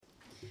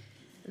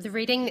The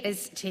reading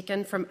is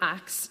taken from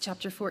Acts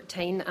chapter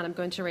 14, and I'm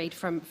going to read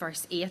from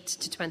verse 8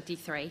 to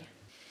 23.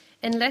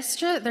 In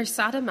Lystra there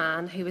sat a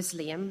man who was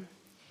lame.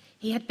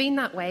 He had been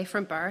that way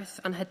from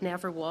birth and had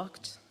never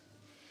walked.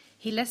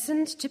 He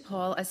listened to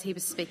Paul as he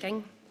was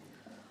speaking.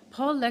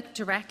 Paul looked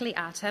directly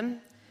at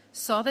him,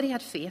 saw that he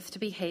had faith to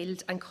be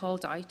healed, and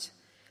called out,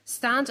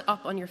 "Stand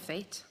up on your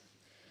feet."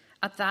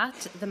 At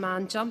that, the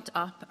man jumped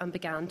up and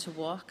began to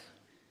walk.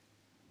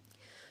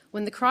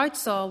 When the crowd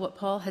saw what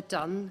Paul had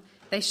done,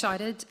 they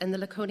shouted in the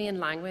Lycaonian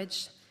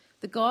language,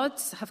 "The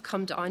gods have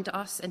come down to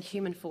us in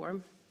human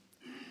form."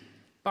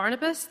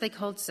 Barnabas they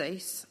called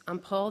Zeus,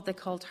 and Paul they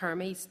called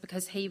Hermes,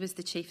 because he was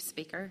the chief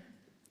speaker.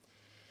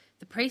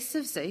 The priests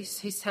of Zeus,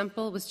 whose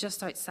temple was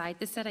just outside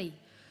the city,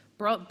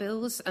 brought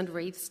bulls and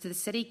wreaths to the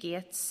city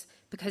gates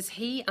because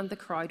he and the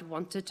crowd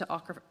wanted to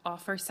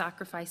offer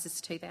sacrifices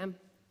to them.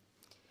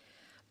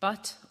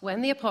 But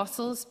when the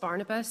apostles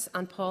Barnabas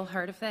and Paul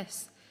heard of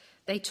this,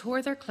 they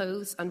tore their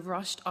clothes and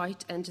rushed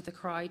out into the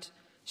crowd,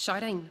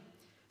 shouting,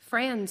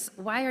 "Friends,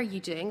 why are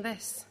you doing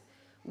this?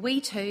 We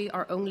too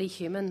are only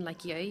human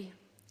like you.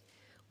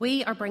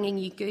 We are bringing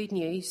you good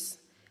news,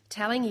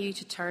 telling you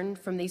to turn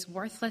from these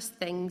worthless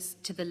things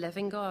to the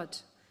living God,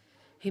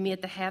 who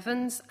made the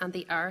heavens and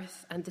the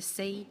earth and the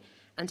sea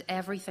and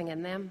everything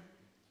in them.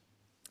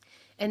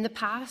 In the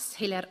past,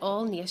 he let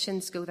all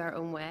nations go their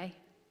own way.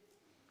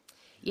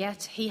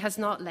 Yet he has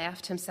not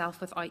left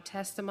himself without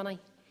testimony.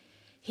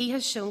 He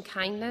has shown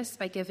kindness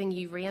by giving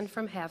you rain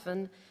from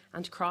heaven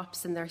and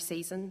crops in their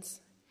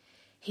seasons.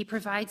 He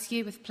provides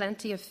you with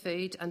plenty of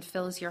food and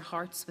fills your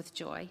hearts with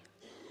joy."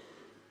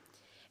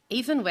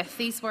 Even with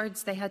these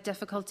words, they had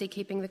difficulty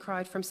keeping the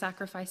crowd from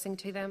sacrificing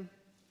to them.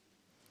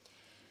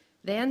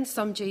 Then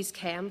some Jews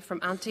came from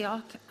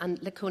Antioch and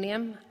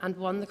Iconium and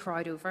won the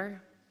crowd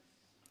over.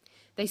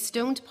 They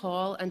stoned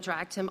Paul and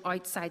dragged him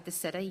outside the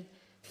city,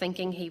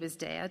 thinking he was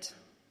dead.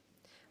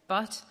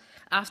 But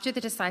after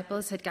the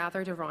disciples had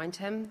gathered around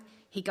him,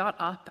 he got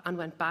up and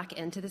went back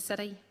into the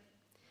city.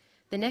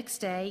 The next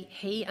day,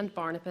 he and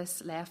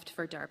Barnabas left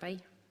for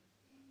Derbe.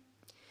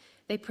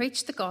 They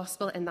preached the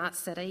gospel in that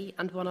city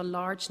and won a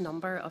large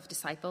number of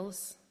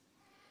disciples.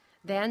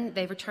 Then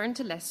they returned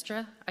to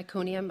Lystra,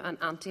 Iconium, and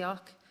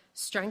Antioch,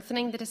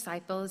 strengthening the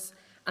disciples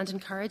and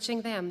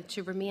encouraging them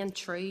to remain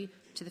true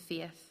to the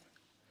faith.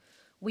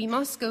 "We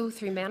must go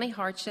through many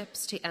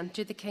hardships to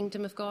enter the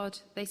kingdom of God,"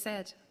 they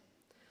said.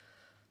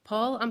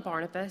 Paul and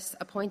Barnabas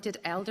appointed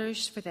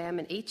elders for them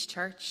in each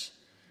church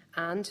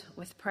and,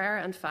 with prayer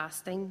and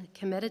fasting,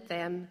 committed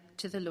them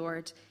to the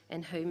Lord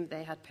in whom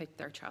they had put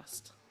their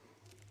trust.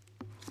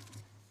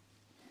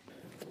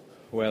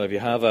 Well, if you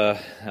have a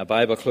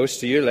Bible close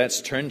to you,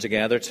 let's turn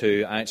together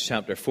to Acts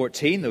chapter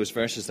 14, those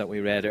verses that we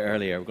read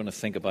earlier. We're going to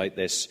think about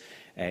this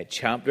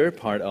chapter,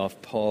 part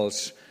of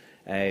Paul's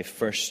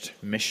first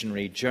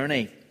missionary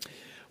journey.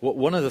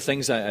 One of the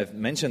things I've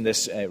mentioned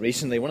this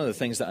recently, one of the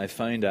things that I've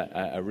found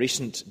a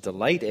recent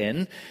delight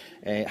in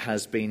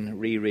has been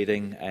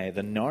rereading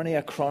the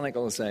Narnia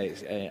Chronicles.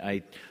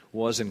 I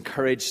was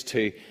encouraged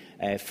to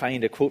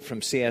find a quote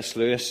from C.S.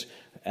 Lewis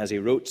as he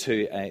wrote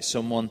to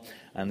someone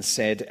and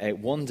said,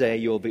 "One day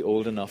you'll be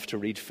old enough to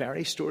read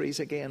fairy stories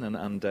again,"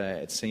 and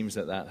it seems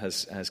that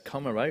has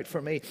come about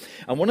for me.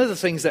 And one of the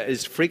things that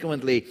is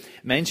frequently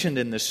mentioned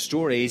in the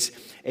stories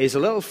is a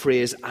little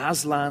phrase,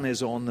 "Aslan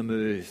is on the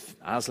move."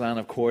 Aslan,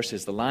 of course,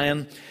 is the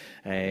lion,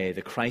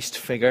 the Christ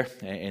figure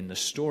in the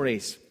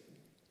stories.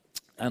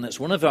 And it's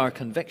one of our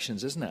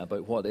convictions, isn't it,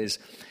 about what is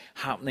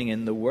happening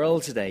in the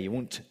world today. You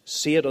won't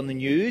see it on the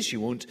news, you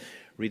won't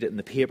read it in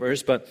the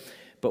papers, but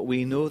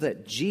we know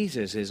that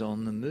Jesus is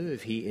on the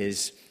move. He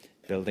is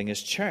building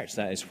his church.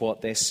 That is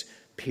what this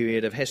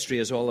period of history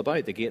is all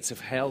about. The gates of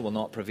hell will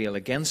not prevail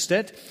against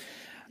it.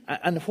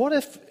 And what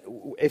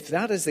if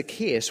that is the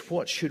case,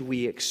 what should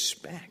we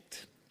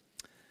expect?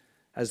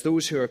 As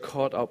those who are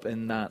caught up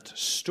in that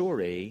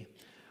story,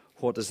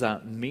 what does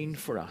that mean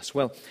for us?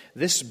 Well,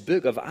 this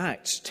book of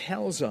Acts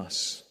tells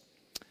us.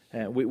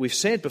 We've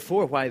said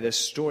before why this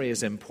story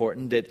is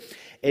important.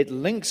 It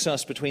links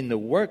us between the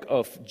work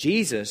of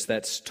Jesus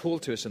that's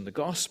told to us in the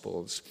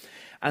Gospels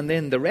and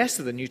then the rest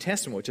of the New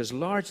Testament, which is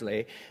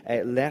largely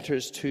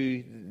letters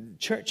to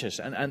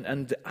churches.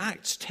 And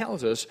Acts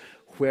tells us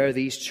where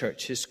these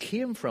churches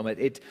came from.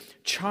 It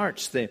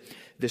charts the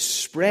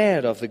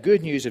spread of the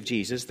good news of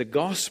Jesus, the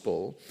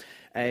Gospel,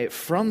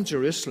 from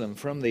Jerusalem,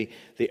 from the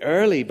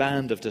early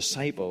band of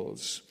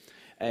disciples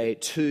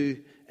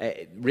to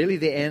really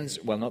the ends,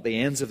 well, not the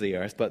ends of the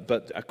earth,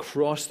 but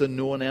across the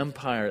known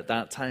empire at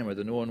that time, or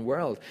the known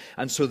world.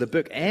 And so the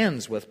book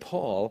ends with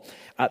Paul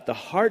at the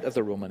heart of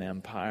the Roman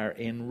Empire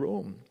in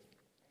Rome.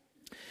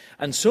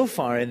 And so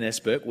far in this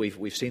book,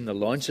 we've seen the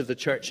launch of the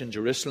church in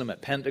Jerusalem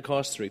at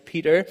Pentecost through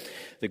Peter,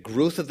 the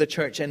growth of the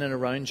church in and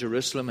around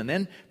Jerusalem, and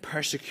then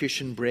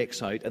persecution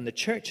breaks out, and the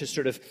church is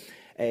sort of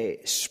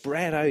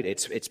spread out.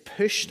 It's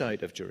pushed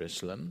out of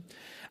Jerusalem.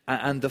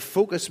 And the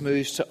focus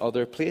moves to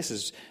other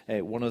places,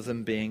 one of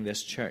them being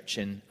this church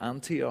in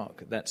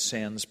Antioch that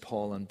sends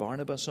Paul and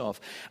Barnabas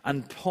off.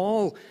 And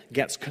Paul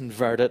gets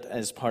converted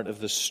as part of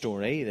the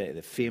story,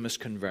 the famous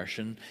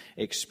conversion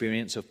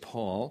experience of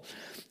Paul.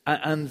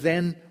 And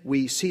then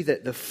we see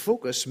that the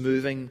focus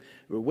moving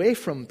away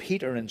from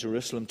Peter in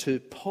Jerusalem to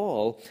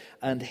Paul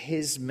and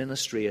his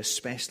ministry,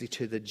 especially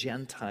to the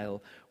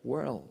Gentile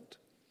world.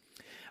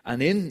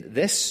 And in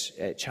this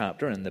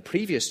chapter, and the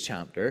previous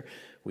chapter,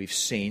 we've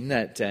seen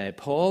that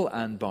Paul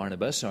and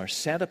Barnabas are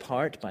set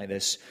apart by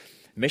this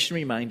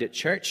missionary-minded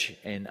church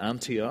in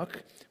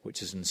Antioch,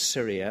 which is in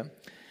Syria,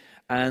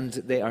 and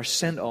they are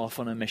sent off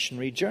on a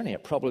missionary journey.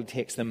 It probably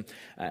takes them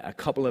a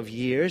couple of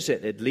years.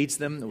 It leads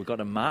them. We've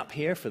got a map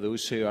here for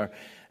those who are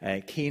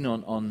keen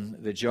on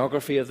the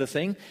geography of the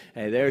thing.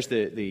 There's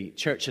the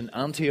church in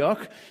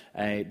Antioch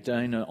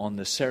down on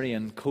the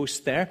Syrian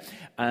coast there,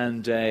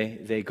 and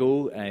they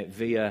go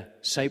via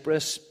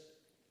Cyprus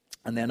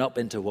and then up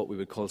into what we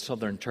would call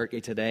southern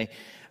Turkey today,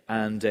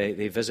 and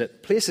they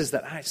visit places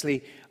that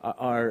actually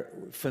are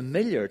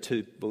familiar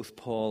to both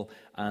Paul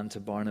and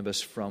to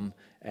Barnabas from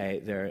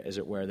their, as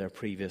it were, their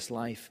previous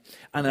life.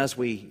 And as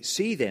we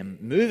see them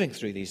moving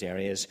through these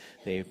areas,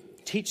 they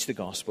teach the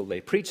gospel,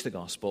 they preach the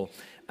gospel,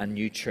 and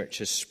new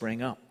churches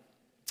spring up.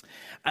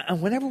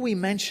 And whenever we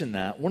mention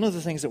that, one of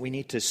the things that we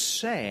need to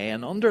say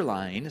and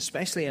underline,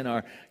 especially in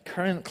our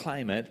current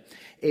climate,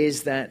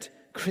 is that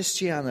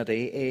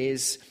Christianity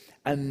is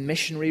a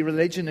missionary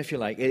religion, if you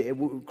like.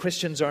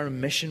 Christians are a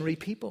missionary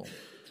people.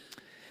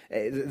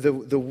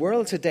 The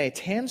world today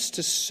tends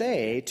to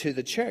say to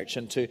the church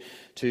and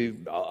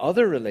to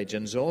other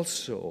religions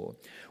also,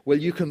 well,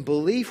 you can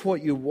believe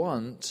what you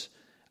want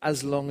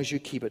as long as you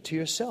keep it to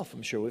yourself.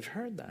 I'm sure we've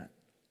heard that.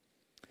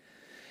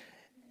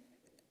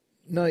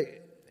 Now,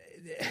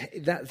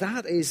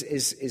 that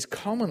is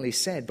commonly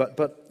said,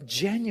 but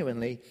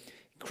genuinely,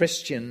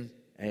 Christian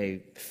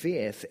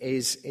faith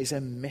is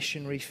a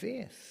missionary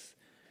faith.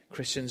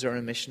 Christians are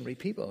a missionary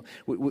people.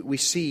 We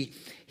see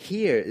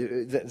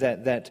here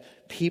that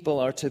people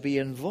are to be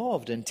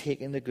involved in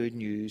taking the good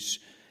news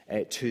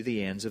to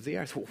the ends of the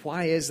earth.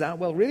 Why is that?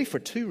 Well, really for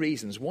two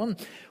reasons. One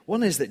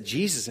is that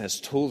Jesus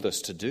has told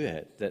us to do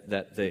it,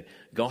 that the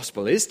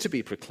gospel is to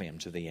be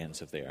proclaimed to the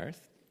ends of the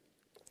earth.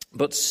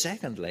 But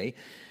secondly,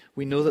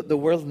 we know that the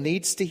world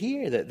needs to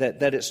hear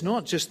that it's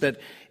not just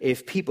that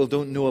if people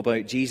don't know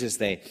about Jesus,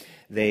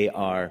 they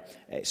are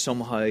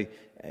somehow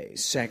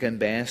second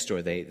best,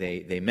 or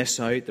they miss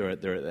out, they're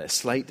at a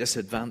slight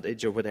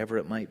disadvantage, or whatever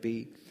it might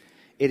be.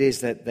 It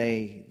is that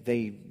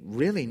they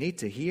really need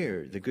to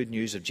hear the good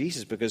news of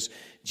Jesus, because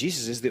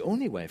Jesus is the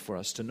only way for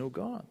us to know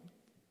God.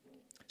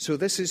 So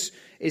this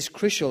is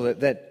crucial,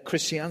 that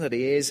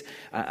Christianity is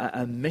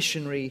a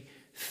missionary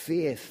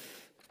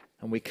faith,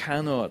 and we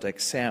cannot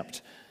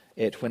accept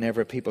it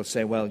whenever people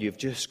say, well, you've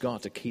just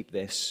got to keep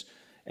this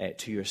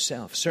to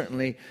yourself.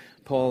 Certainly,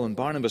 Paul and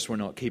Barnabas were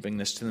not keeping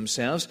this to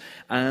themselves,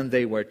 and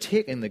they were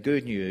taking the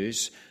good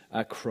news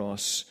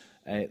across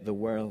the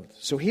world.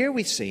 So here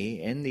we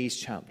see in these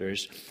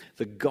chapters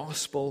the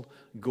gospel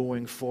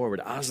going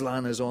forward.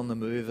 Aslan is on the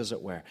move, as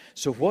it were.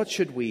 So what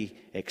should we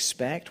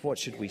expect? What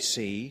should we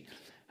see?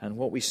 And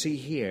what we see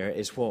here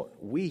is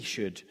what we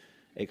should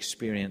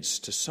experience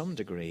to some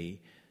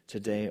degree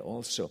today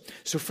also.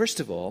 So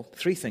first of all,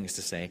 three things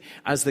to say.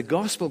 As the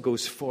gospel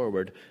goes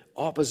forward,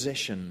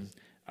 opposition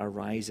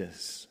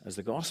arises. As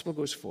the gospel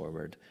goes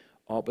forward,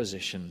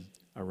 opposition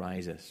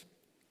arises.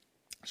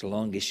 It's a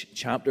longish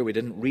chapter. We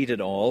didn't read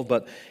it all,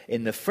 but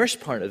in the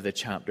first part of the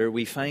chapter,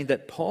 we find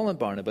that Paul and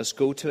Barnabas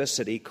go to a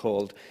city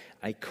called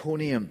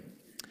Iconium.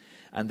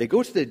 And they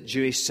go to the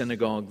Jewish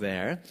synagogue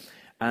there,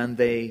 and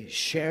they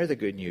share the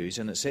good news.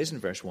 And it says in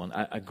verse 1,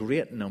 a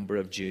great number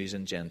of Jews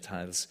and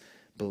Gentiles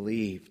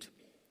believed.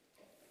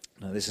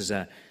 Now, this is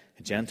a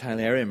Gentile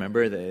area.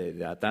 Remember,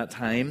 at that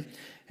time,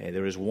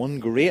 there is one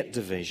great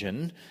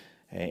division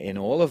in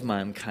all of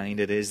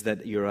mankind. It is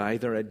that you're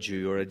either a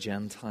Jew or a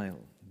Gentile.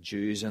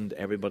 Jews and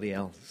everybody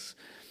else.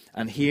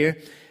 And here,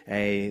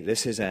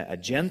 this is a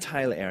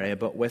Gentile area,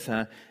 but with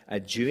a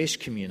Jewish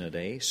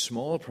community,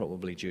 small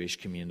probably Jewish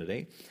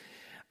community.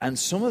 And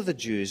some of the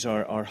Jews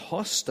are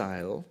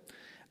hostile,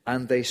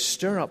 and they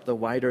stir up the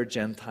wider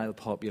Gentile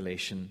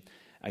population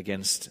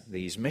against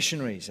these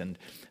missionaries. And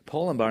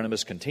Paul and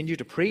Barnabas continue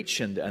to preach,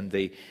 and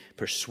they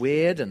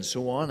persuade and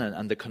so on,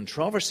 and the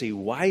controversy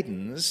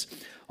widens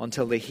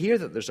until they hear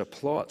that there's a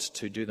plot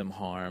to do them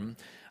harm,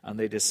 and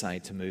they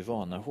decide to move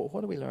on. Now, what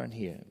do we learn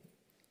here?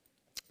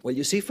 Well,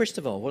 you see, first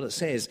of all, what it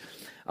says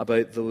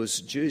about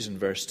those Jews in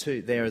verse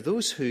 2. They are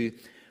those who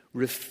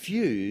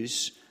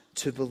refuse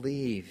to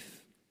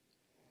believe.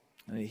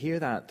 And hear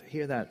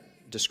that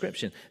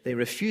description. They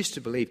refuse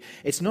to believe.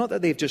 It's not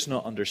that they've just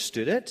not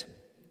understood it,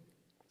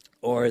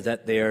 or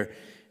that they're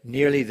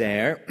nearly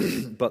there,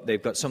 but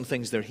they've got some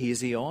things they're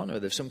hazy on, or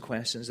there's some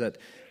questions that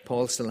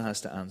Paul still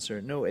has to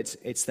answer. No, it's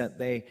that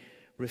they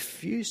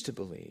refuse to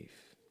believe.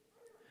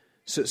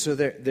 So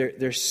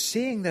they're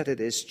saying that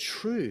it is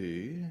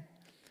true,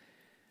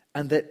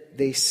 and that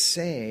they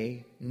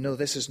say, no,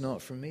 this is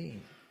not for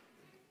me.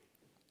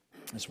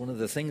 It's one of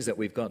the things that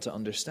we've got to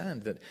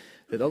understand,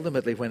 that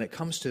ultimately when it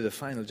comes to the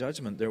final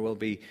judgment, there will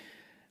be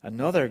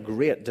another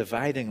great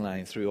dividing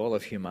line through all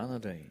of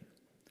humanity.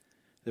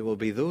 There will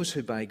be those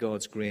who by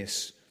God's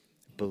grace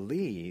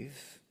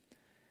believe,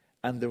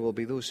 and there will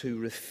be those who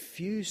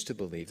refuse to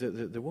believe.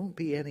 There won't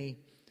be any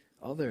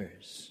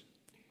others.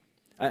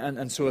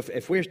 And so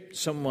if we're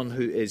someone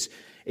who is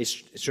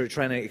sort of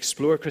trying to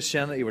explore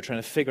Christianity, we're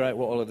trying to figure out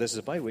what all of this is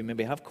about, we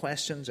maybe have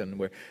questions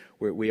and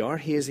we are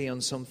hazy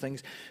on some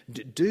things,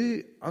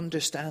 do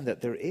understand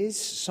that there is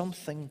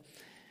something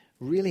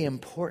really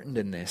important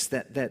in this,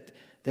 that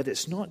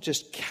it's not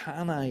just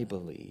can I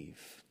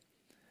believe,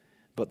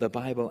 but the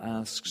Bible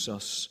asks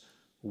us,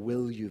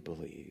 will you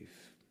believe?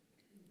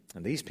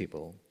 And these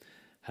people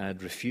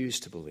had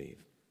refused to believe.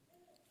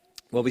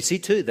 Well, we see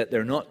too that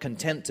they're not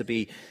content to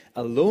be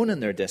alone in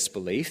their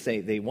disbelief.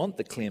 They want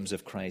the claims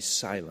of Christ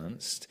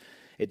silenced.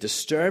 It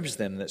disturbs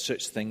them that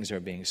such things are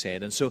being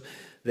said. And so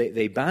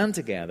they band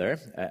together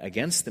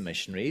against the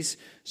missionaries.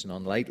 It's an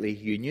unlikely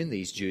union,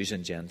 these Jews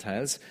and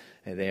Gentiles.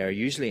 They are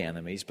usually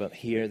enemies, but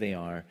here they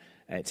are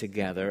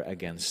together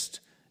against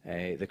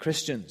the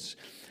Christians.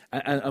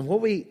 And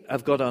what we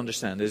have got to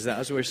understand is that,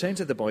 as we were saying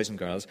to the boys and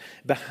girls,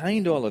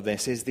 behind all of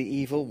this is the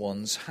evil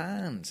one's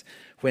hand.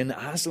 When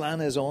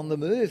Aslan is on the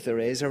move, there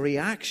is a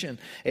reaction.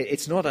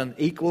 It's not an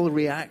equal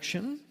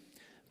reaction,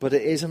 but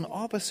it is an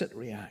opposite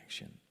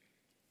reaction.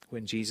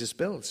 When Jesus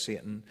builds,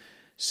 Satan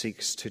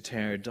seeks to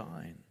tear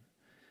down.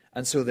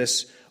 And so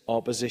this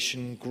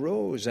opposition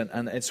grows,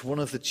 and it's one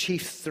of the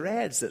chief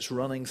threads that's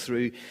running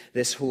through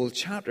this whole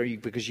chapter,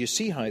 because you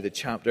see how the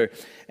chapter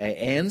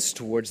ends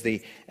towards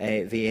the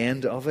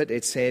end of it.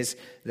 It says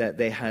that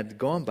they had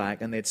gone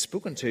back and they'd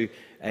spoken to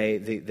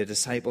the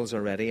disciples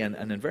already, and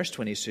in verse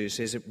 22 it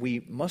says that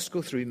we must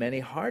go through many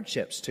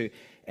hardships to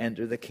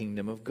enter the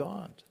kingdom of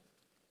God.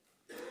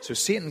 So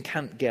Satan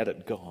can't get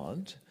at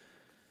God,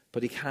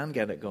 but he can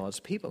get at God's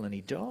people, and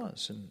he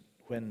does. And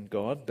when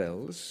God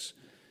builds,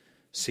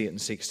 Satan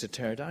seeks to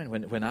tear down.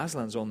 When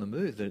Aslan's on the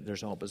move,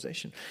 there's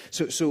opposition.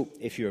 So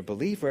if you're a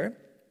believer,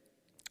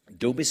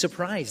 don't be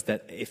surprised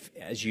that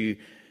as you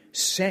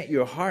set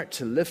your heart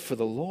to live for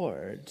the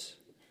Lord,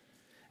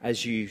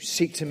 as you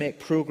seek to make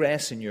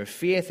progress in your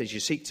faith, as you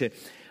seek to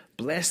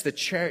bless the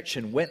church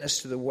and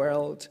witness to the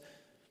world,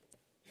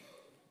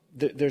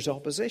 there's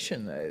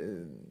opposition.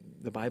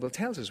 The Bible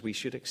tells us we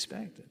should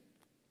expect it.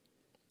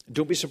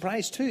 Don't be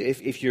surprised too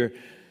if you're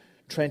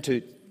trying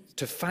to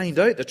find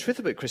out the truth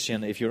about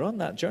Christianity, if you're on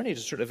that journey to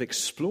sort of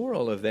explore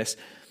all of this,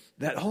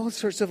 that all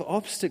sorts of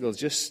obstacles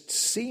just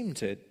seem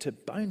to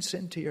bounce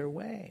into your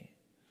way.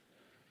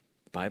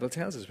 The Bible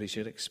tells us we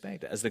should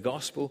expect it. As the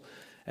gospel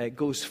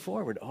goes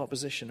forward,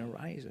 opposition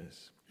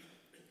arises.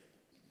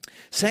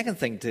 Second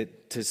thing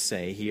to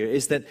say here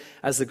is that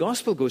as the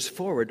gospel goes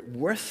forward,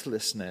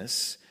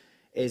 worthlessness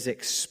is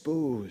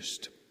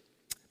exposed.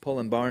 Paul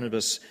and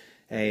Barnabas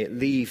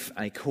leave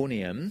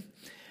Iconium,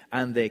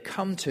 and they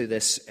come to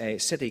this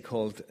city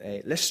called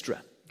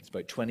Lystra. It's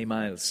about 20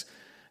 miles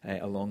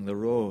along the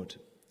road.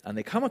 And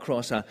they come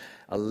across a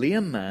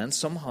lame man.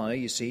 Somehow,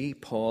 you see,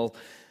 Paul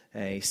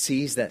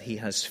sees that he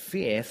has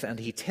faith, and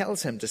he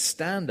tells him to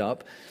stand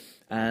up.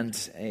 And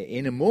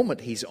in a moment,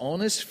 he's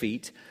on his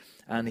feet,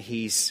 and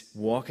he's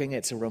walking.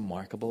 It's a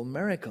remarkable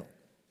miracle.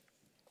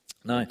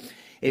 Now,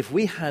 if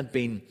we had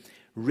been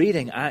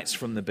reading Acts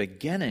from the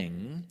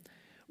beginning,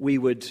 we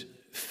would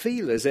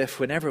feel as if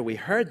whenever we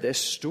heard this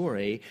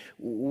story,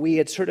 we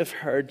had sort of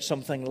heard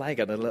something like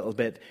it a little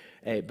bit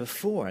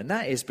before. And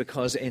that is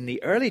because in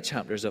the early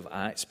chapters of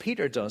Acts,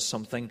 Peter does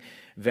something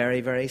very,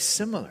 very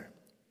similar.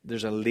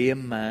 There's a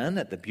lame man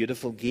at the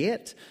beautiful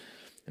gate,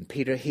 and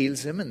Peter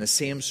heals him in the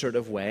same sort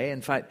of way.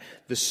 In fact,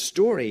 the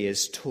story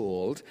is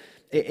told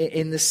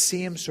in the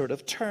same sort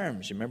of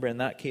terms. You remember in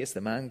that case, the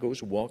man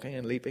goes walking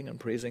and leaping and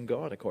praising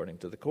God, according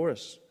to the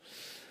chorus.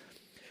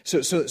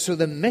 So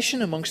the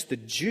mission amongst the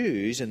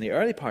Jews in the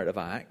early part of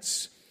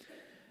Acts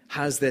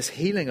has this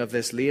healing of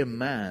this lame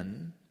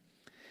man.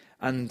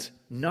 And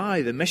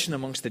now the mission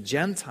amongst the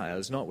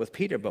Gentiles, not with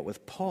Peter but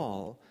with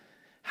Paul,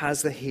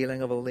 has the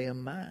healing of a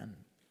lame man.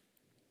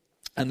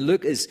 And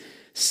Luke is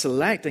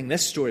selecting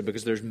this story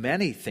because there's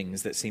many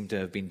things that seem to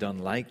have been done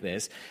like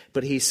this,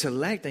 but he's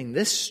selecting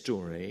this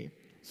story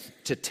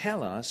to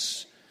tell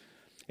us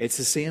it's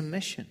the same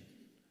mission.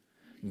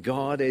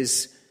 God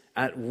is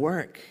at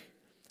work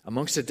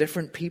amongst a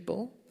different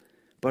people,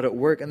 but at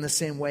work in the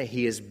same way.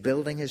 He is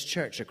building his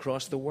church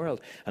across the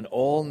world, and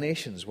all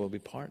nations will be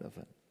part of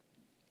it.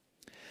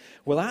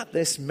 Well, at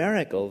this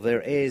miracle,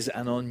 there is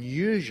an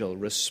unusual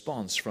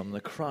response from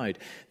the crowd.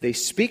 They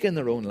speak in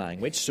their own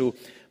language, so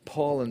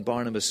Paul and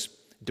Barnabas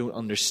don't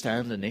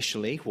understand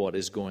initially what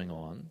is going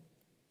on.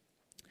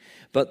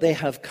 But they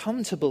have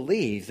come to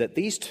believe that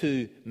these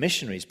two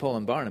missionaries, Paul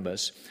and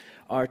Barnabas,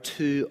 are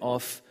two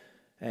of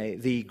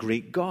the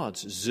Greek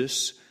gods,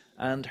 Zeus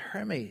and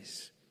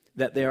Hermes,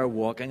 that they are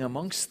walking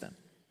amongst them.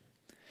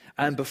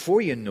 And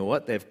before you know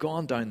it, they've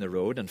gone down the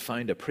road and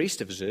found a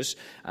priest of Zeus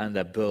and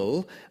a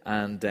bull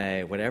and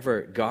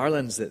whatever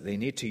garlands that they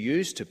need to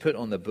use to put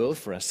on the bull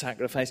for a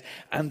sacrifice.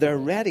 And they're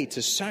ready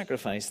to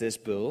sacrifice this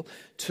bull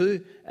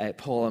to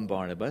Paul and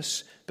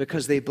Barnabas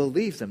because they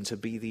believe them to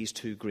be these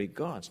two Greek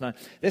gods. Now,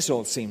 this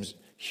all seems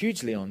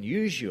hugely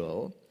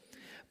unusual,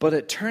 but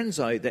it turns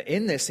out that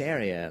in this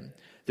area,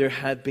 there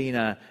had been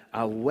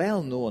a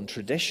well-known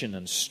tradition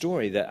and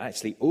story that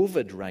actually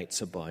Ovid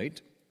writes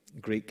about,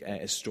 Greek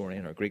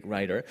historian or Greek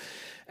writer,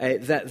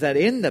 that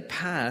in the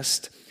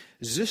past,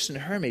 Zeus and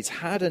Hermes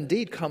had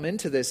indeed come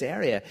into this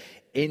area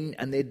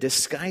and they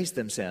disguised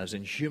themselves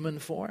in human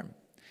form.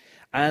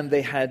 And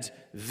they had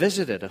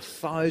visited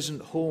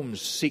 1,000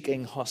 homes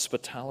seeking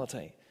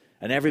hospitality.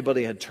 And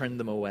everybody had turned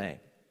them away,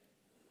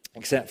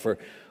 except for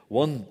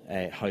one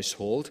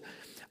household.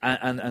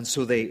 And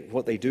so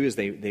what they do is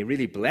they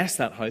really bless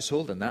that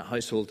household, and that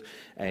household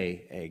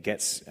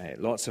gets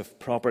lots of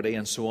property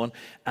and so on.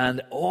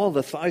 And all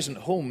the 1,000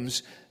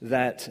 homes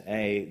that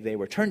they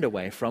were turned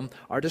away from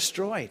are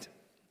destroyed.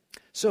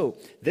 So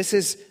this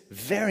is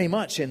very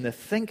much in the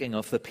thinking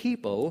of the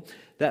people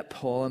that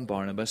Paul and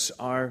Barnabas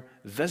are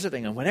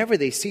visiting. And whenever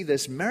they see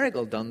this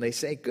miracle done, they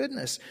say,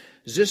 goodness,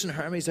 Zeus and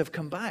Hermes have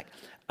come back.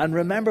 And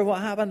remember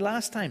what happened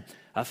last time.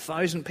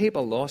 1,000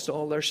 people lost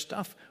all their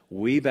stuff.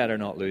 We better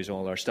not lose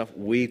all our stuff.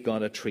 We've got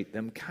to treat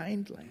them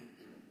kindly.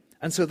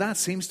 And so that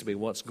seems to be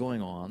what's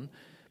going on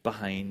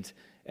behind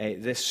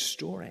this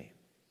story.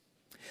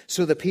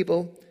 So the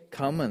people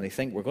come and they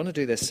think, we're going to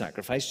do this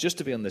sacrifice just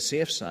to be on the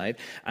safe side.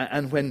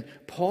 And when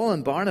Paul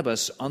and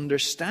Barnabas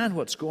understand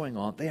what's going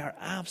on, they are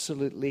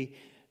absolutely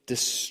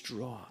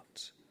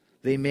distraught.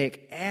 They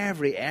make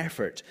every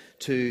effort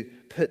to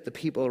put the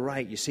people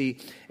right. You see,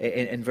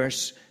 in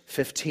verse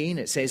 15,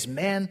 it says,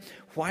 men,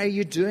 why are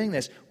you doing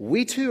this?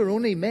 We too are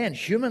only men,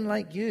 human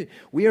like you.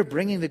 We are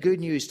bringing the good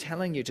news,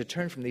 telling you to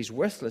turn from these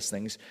worthless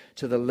things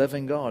to the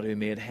living God who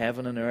made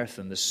heaven and earth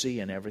and the sea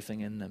and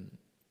everything in them.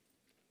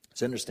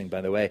 It's interesting,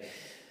 by the way,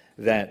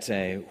 that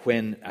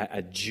when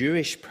a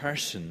Jewish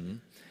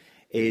person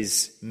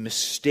is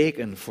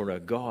mistaken for a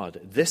god,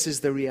 this is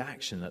the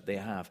reaction that they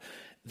have.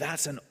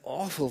 That's an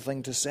awful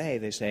thing to say.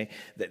 They say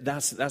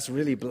that's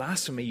really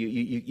blasphemy.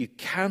 You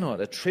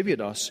cannot attribute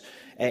us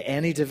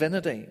any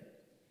divinity.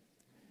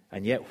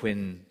 And yet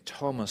when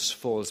Thomas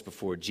falls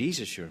before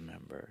Jesus, you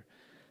remember,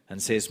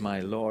 and says, my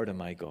Lord and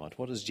my God,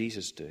 what does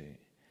Jesus do?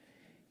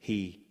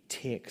 He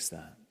takes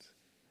that.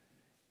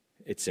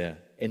 It's an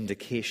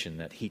indication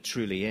that he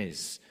truly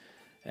is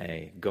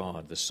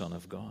God, the Son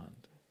of God.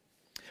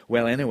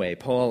 Well, anyway,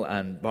 Paul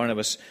and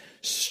Barnabas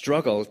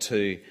struggle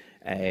to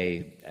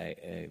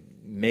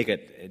make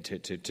it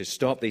to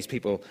stop these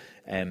people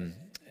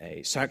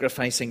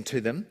sacrificing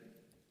to them,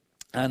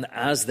 and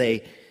as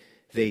they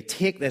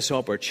take this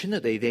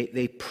opportunity,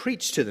 they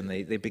preach to them.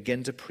 They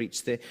begin to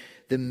preach the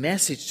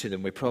message to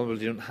them. We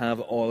probably don't have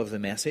all of the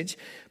message,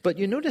 but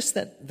you notice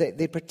that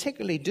they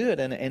particularly do it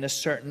in a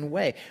certain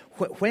way.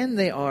 When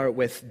they are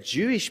with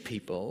Jewish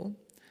people,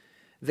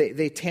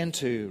 they tend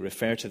to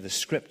refer to the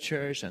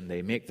scriptures and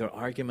they make their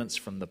arguments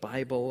from the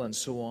Bible and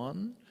so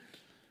on.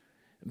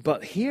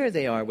 But here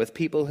they are with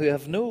people who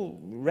have no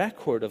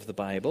record of the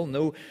Bible,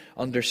 no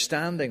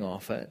understanding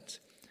of it.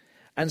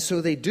 And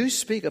so they do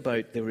speak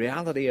about the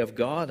reality of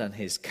God and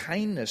his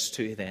kindness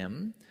to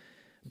them,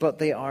 but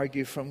they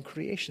argue from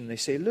creation. They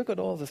say, look at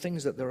all the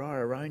things that there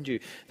are around you.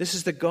 This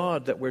is the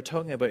God that we're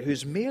talking about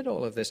who's made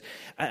all of this.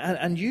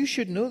 And you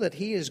should know that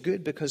he is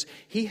good because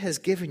he has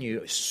given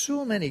you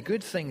so many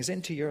good things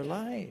into your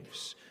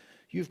lives.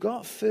 You've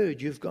got food.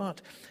 You've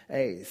got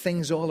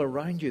things all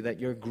around you that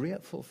you're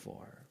grateful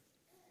for.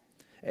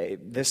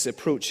 This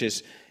approach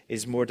is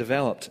more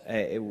developed.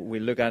 We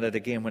look at it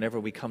again whenever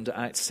we come to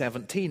Acts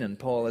 17 and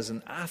Paul is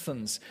in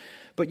Athens.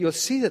 But you'll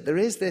see that there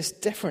is this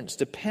difference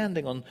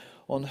depending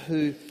on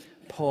who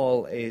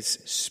Paul is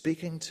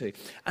speaking to.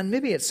 And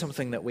maybe it's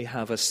something that we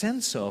have a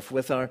sense of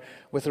with our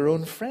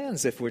own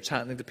friends. If we're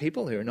chatting to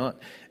people who are not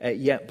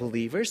yet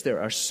believers,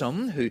 there are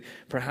some who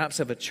perhaps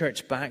have a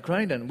church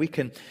background and we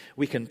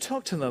can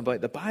talk to them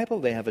about the Bible.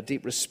 They have a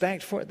deep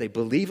respect for it. They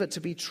believe it to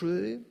be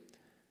true.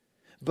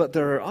 But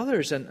there are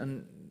others,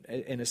 and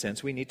in a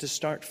sense, we need to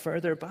start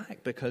further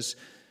back because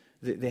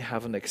they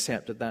haven't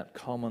accepted that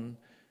common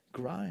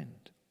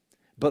ground.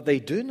 But they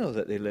do know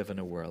that they live in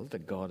a world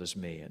that God has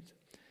made.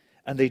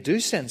 And they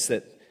do sense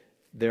that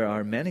there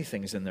are many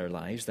things in their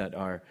lives that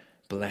are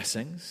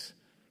blessings.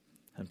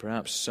 And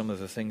perhaps some of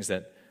the things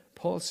that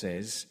Paul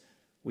says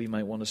we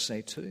might want to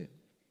say too.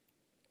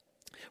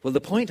 Well, the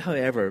point,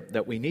 however,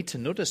 that we need to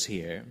notice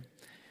here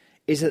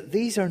is that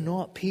these are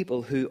not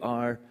people who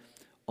are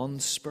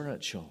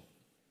unspiritual.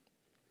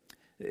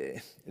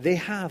 They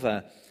have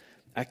a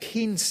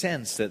keen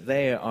sense that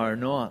they are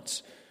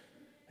not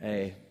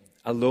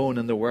alone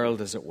in the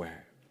world, as it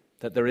were,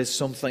 that there is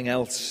something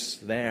else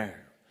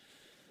there.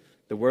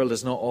 The world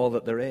is not all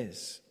that there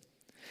is.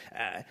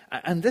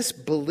 And this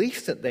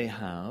belief that they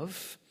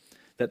have,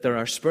 that there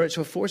are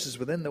spiritual forces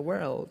within the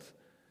world,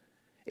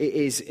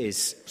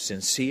 is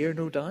sincere,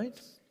 no doubt.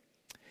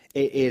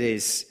 It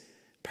is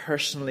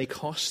personally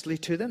costly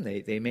to them.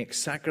 They make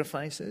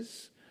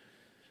sacrifices.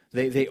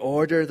 They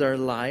order their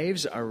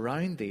lives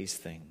around these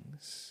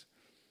things.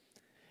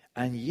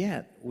 And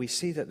yet, we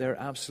see that they're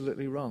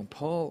absolutely wrong.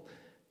 Paul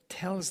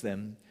tells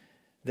them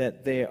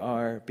that they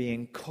are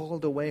being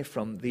called away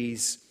from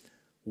these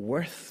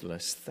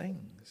worthless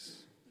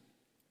things.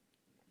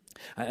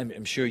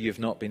 I'm sure you've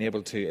not been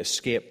able to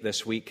escape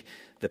this week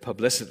the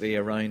publicity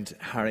around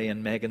Harry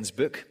and Meghan's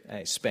book,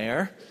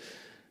 Spare.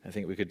 I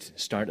think we could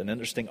start an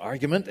interesting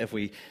argument if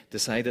we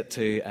decided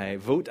to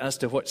vote as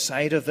to what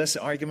side of this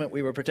argument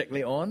we were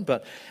particularly on.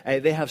 But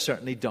they have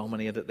certainly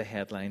dominated the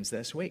headlines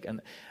this week. And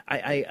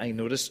I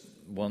noticed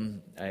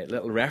one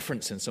little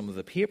reference in some of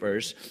the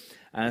papers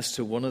as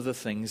to one of the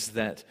things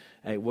that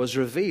was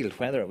revealed,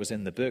 whether it was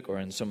in the book or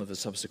in some of the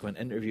subsequent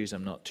interviews,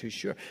 I'm not too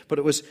sure. But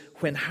it was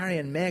when Harry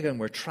and Meghan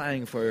were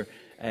trying for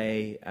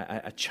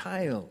a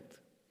child,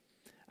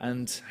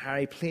 and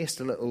Harry placed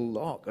a little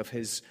lock of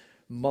his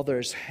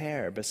mother's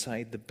hair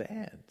beside the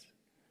bed,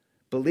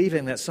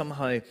 believing that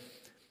somehow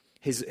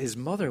his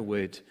mother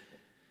would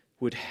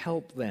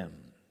help them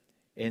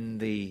in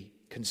the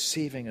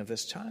conceiving of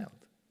this child.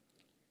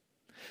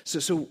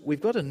 So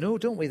we've got to know,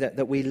 don't we,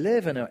 that we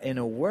live in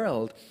a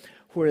world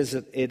where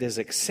it is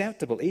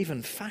acceptable,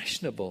 even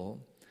fashionable,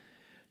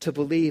 to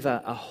believe a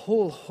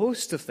whole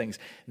host of things.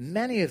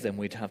 Many of them,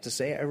 we'd have to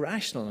say,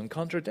 irrational and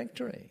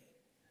contradictory.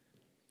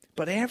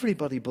 But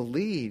everybody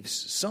believes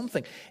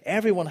something.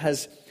 Everyone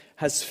has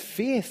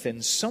faith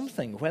in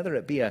something, whether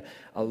it be a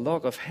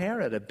lock of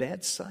hair at a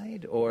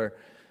bedside, or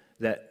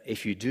that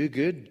if you do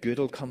good, good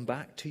will come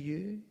back to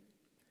you.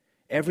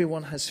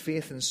 Everyone has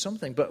faith in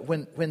something. But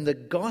when the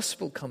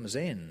gospel comes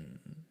in,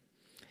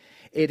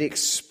 it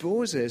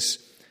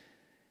exposes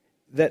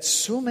that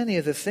so many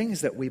of the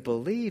things that we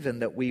believe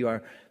and that we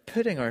are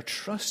putting our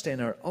trust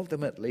in are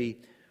ultimately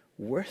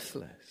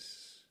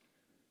worthless.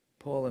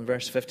 Paul in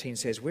verse 15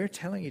 says, we're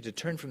telling you to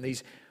turn from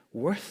these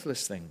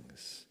worthless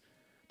things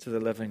to the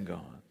living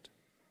God.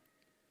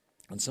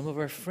 And some of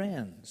our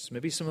friends,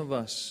 maybe some of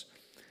us,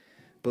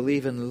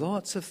 believe in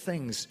lots of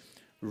things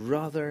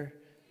rather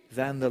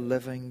than the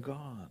living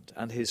God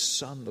and his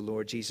Son, the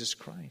Lord Jesus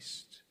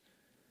Christ.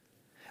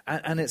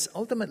 And it's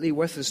ultimately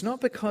worthless, not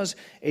because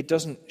it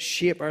doesn't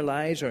shape our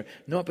lives, or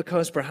not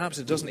because perhaps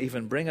it doesn't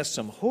even bring us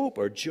some hope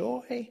or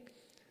joy,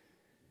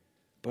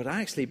 but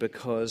actually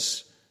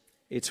because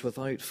it's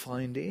without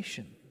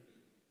foundation.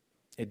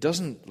 It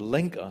doesn't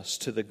link us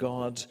to the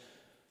God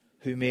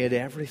who made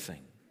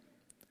everything,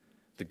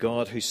 the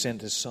God who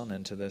sent his Son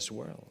into this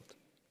world.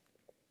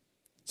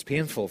 It's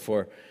painful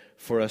for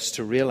us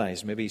to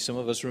realize, maybe some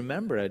of us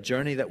remember a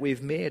journey that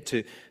we've made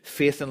to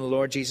faith in the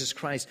Lord Jesus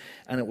Christ,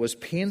 and it was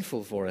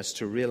painful for us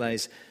to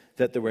realize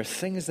that there were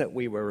things that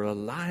we were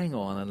relying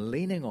on and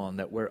leaning on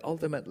that were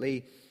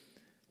ultimately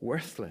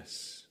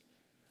worthless.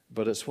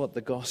 But it's what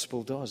the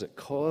gospel does. It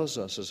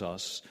causes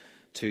us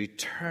to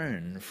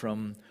turn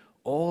from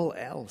all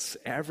else,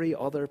 every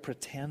other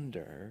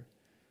pretender,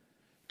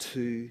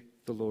 to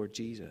the Lord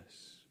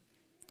Jesus.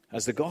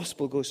 As the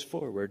gospel goes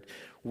forward,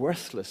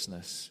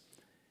 worthlessness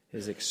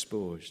is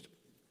exposed.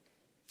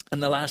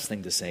 And the last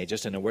thing to say,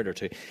 just in a word or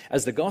two,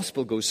 as the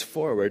gospel goes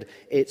forward,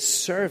 its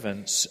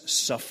servants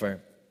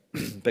suffer.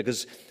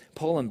 Because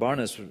Paul and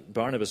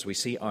Barnabas, we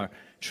see, are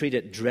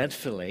treated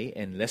dreadfully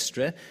in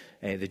Lystra.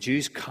 The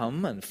Jews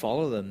come and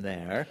follow them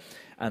there,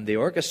 and they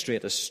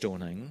orchestrate a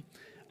stoning,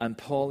 and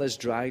Paul is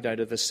dragged out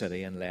of the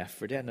city and left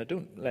for dead. Now,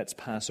 let's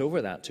pass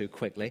over that too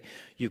quickly.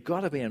 You've got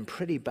to be in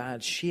pretty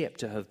bad shape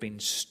to have been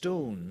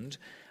stoned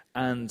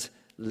and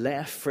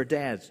left for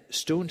dead,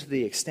 stoned to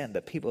the extent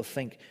that people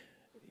think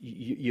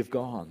you've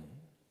gone,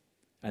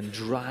 and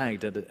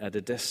dragged at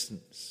a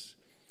distance.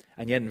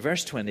 And yet in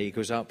verse 20, he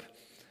goes up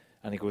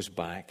and he goes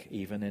back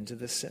even into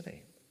the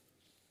city.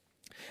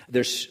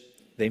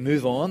 They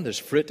move on. There's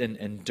fruit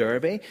in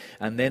Derbe,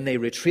 and then they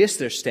retrace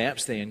their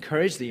steps. They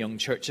encourage the young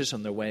churches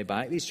on their way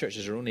back. These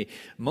churches are only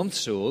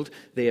months old.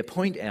 They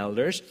appoint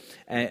elders,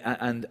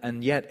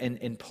 and yet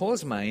in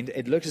Paul's mind,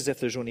 it looks as if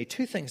there's only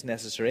two things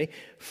necessary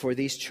for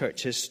these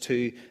churches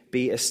to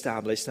be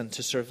established and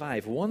to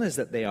survive. One is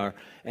that they are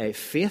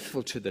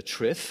faithful to the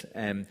truth,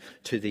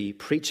 to the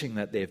preaching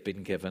that they've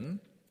been given.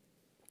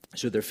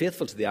 So they're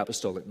faithful to the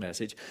apostolic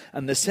message.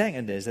 And the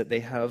second is that they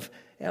have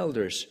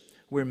elders.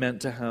 We're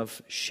meant to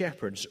have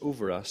shepherds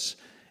over us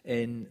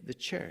in the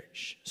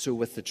church. So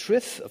with the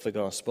truth of the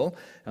gospel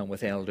and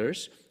with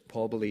elders,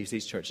 Paul believes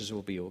these churches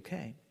will be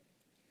okay.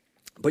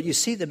 But you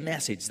see the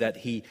message that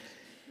he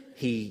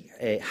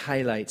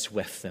highlights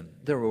with them.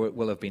 There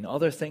will have been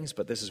other things,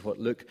 but this is what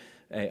Luke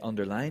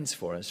underlines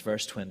for us.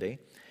 Verse 20,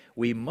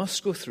 we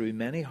must go through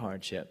many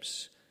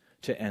hardships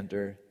to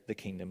enter the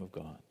kingdom of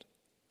God.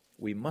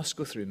 We must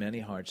go through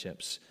many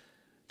hardships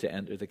to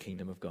enter the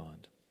kingdom of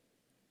God.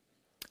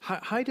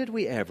 How did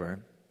we ever,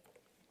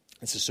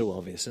 this is so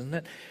obvious, isn't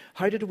it?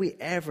 How did we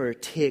ever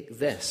take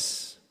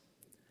this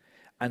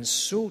and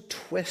so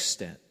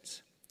twist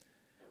it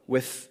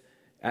with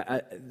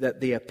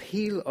that the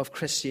appeal of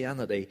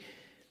Christianity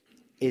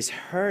is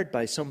heard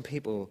by some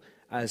people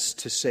as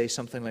to say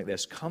something like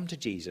this: come to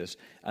Jesus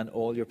and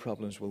all your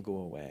problems will go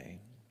away.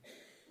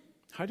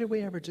 How did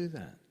we ever do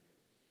that?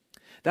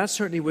 That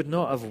certainly would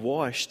not have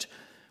washed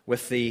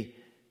with the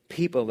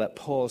people that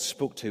Paul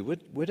spoke to,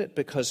 would it?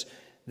 Because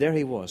there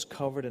he was,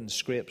 covered in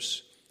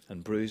scrapes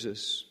and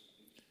bruises.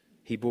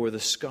 He bore the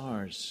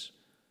scars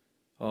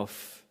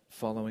of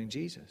following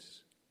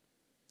Jesus.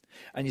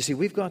 And you see,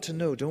 we've got to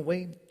know, don't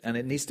we? And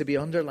it needs to be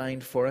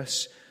underlined for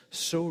us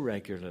so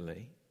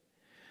regularly.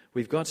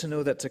 We've got to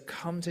know that to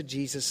come to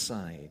Jesus'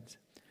 side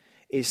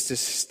is to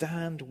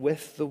stand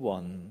with the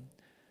one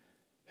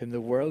whom the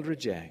world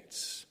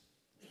rejects,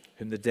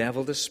 whom the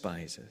devil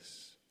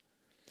despises.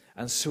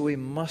 And so we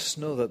must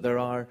know that there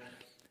are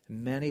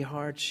many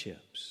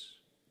hardships.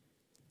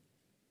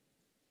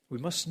 We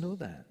must know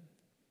that.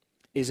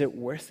 Is it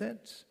worth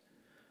it?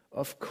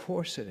 Of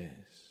course it is.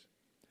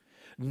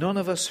 None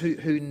of us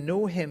who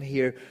know him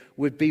here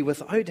would be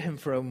without him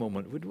for a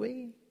moment, would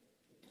we?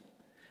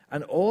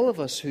 And all of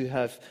us who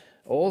have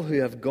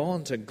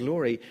gone to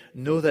glory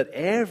know that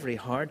every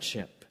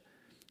hardship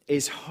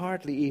is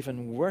hardly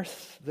even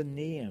worth the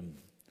name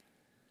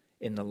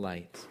in the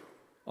light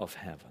of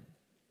heaven.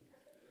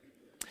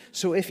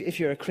 So if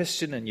you're a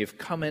Christian and you've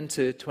come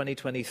into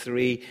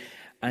 2023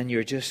 and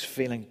you're just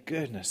feeling,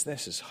 goodness,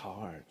 this is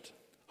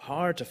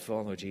hard to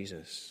follow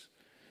Jesus.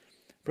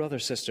 Brother,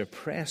 sister,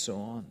 press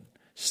on.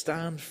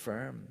 Stand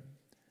firm.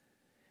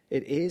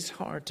 It is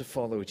hard to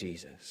follow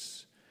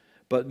Jesus.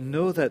 But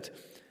know that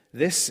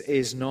this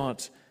is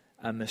not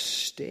a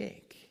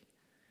mistake.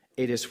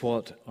 It is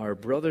what our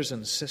brothers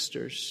and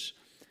sisters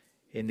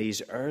in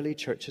these early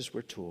churches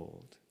were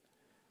told.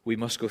 We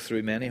must go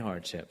through many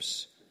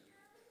hardships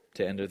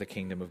to enter the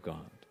kingdom of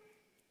God.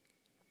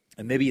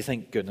 And maybe you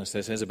think, goodness,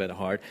 this is a bit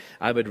hard.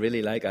 I would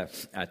really like a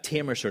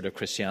tamer sort of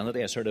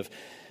Christianity, a sort of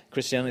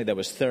Christianity that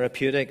was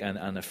therapeutic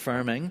and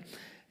affirming.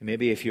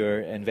 Maybe if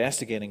you're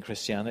investigating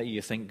Christianity,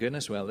 you think,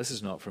 goodness, well, this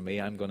is not for me.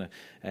 I'm going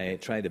to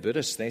try the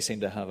Buddhists. They seem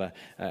to have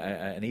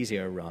an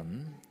easier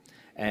run.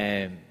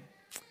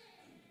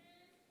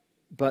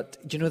 But,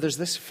 you know, there's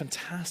this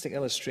fantastic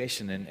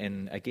illustration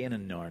in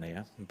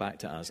Narnia, back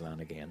to Aslan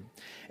again,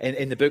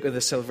 in the book of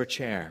the Silver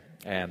Chair.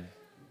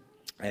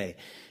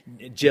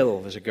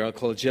 Jill, there's a girl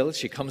called Jill.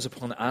 She comes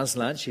upon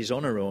Aslan. She's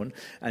on her own,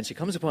 and she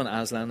comes upon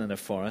Aslan in a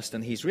forest,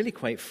 and he's really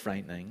quite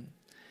frightening.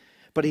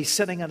 But he's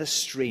sitting at a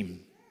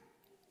stream,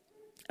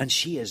 and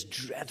she is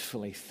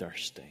dreadfully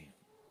thirsty.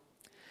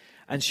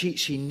 And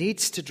she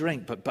needs to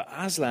drink, but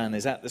Aslan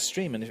is at the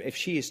stream, and if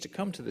she is to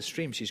come to the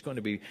stream, she's going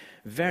to be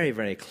very,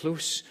 very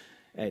close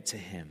to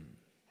him.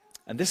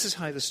 And this is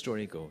how the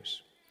story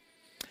goes.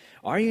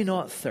 "Are you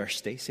not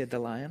thirsty?" said the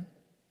lion.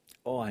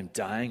 "Oh, I'm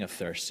dying of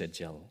thirst," said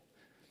Jill.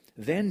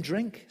 "Then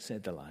drink,"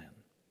 said the lion.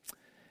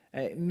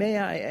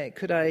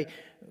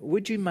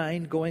 Would you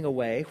mind going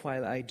away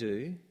while I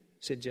do?"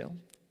 said Jill.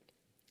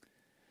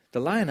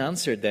 The lion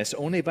answered this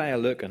only by a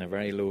look and a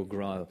very low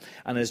growl.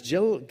 And as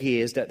Jill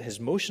gazed at his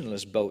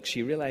motionless bulk,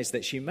 she realized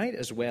that she might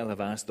as well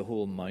have asked the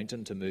whole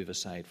mountain to move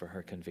aside for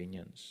her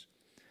convenience.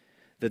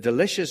 The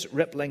delicious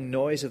rippling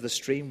noise of the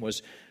stream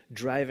was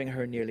driving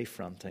her nearly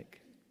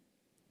frantic.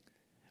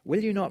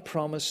 Will you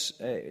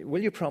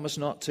promise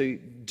not to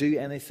do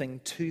anything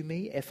to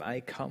me if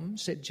I come?"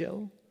 said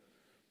Jill.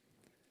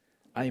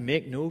 "I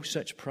make no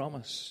such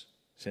promise,"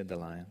 said the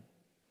lion.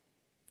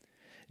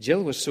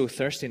 Jill was so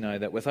thirsty now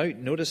that without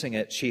noticing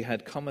it, she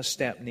had come a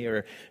step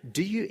nearer.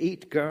 "Do you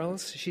eat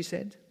girls?" she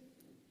said.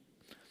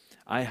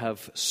 "I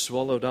have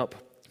swallowed up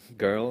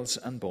girls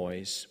and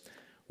boys,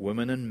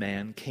 women and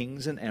men,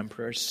 kings and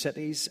emperors,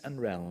 cities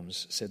and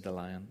realms," said the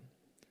lion.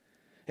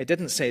 It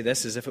didn't say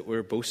this as if it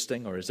were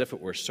boasting or as if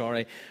it were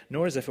sorry,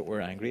 nor as if it were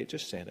angry. It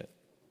just said it.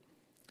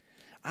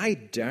 "I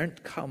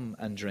daren't come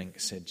and drink,"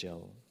 said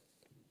Jill.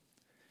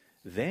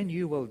 "Then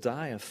you will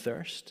die of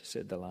thirst,"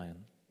 said the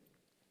lion.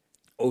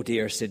 "Oh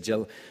dear," said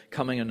Jill,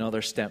 coming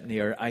another step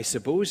nearer. "I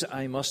suppose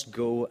I must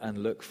go and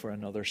look for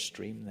another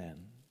stream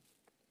then."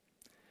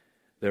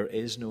 "There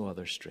is no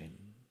other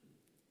stream,"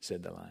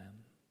 said the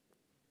lion.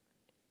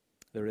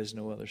 "There is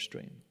no other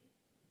stream.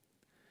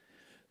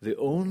 The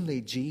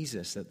only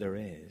Jesus that there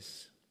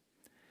is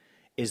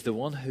the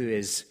one who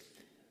is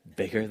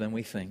bigger than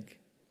we think,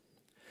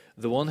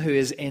 the one who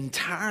is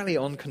entirely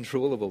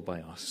uncontrollable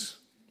by us.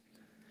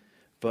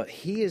 But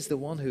he is the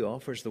one who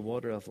offers the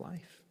water of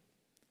life.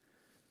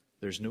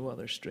 There's no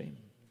other stream.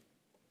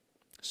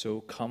 So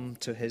come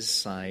to his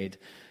side,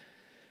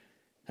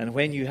 and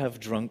when you have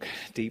drunk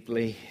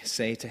deeply,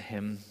 say to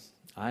him,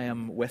 I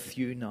am with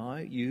you now.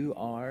 You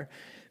are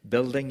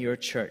building your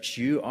church.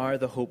 You are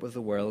the hope of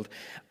the world.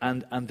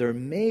 And there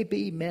may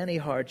be many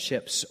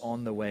hardships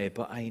on the way,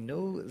 but I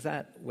know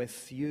that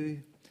with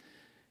you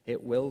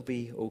it will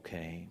be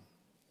okay.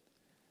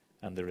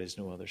 And there is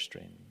no other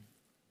stream.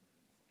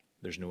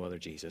 There's no other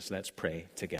Jesus. Let's pray together.